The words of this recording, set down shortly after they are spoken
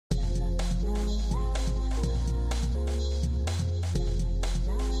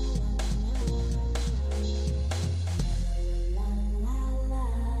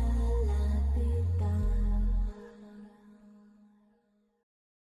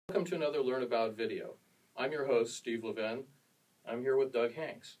Welcome to another Learn About video. I'm your host, Steve Levin. I'm here with Doug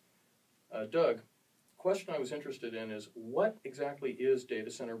Hanks. Doug, the question I was interested in is what exactly is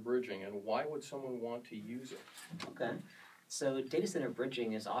data center bridging and why would someone want to use it? Okay, so data center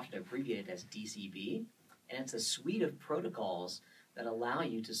bridging is often abbreviated as DCB, and it's a suite of protocols that allow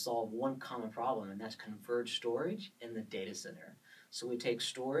you to solve one common problem, and that's converged storage in the data center. So we take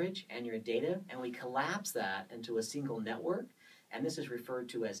storage and your data and we collapse that into a single network, and this is referred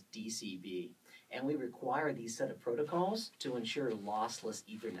to as DCB. And we require these set of protocols to ensure lossless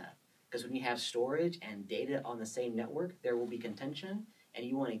Ethernet. Because when you have storage and data on the same network, there will be contention, and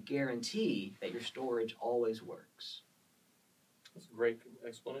you want to guarantee that your storage always works. That's a great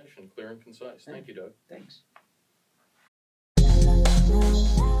explanation, clear and concise. Thank you, Doug. Thanks.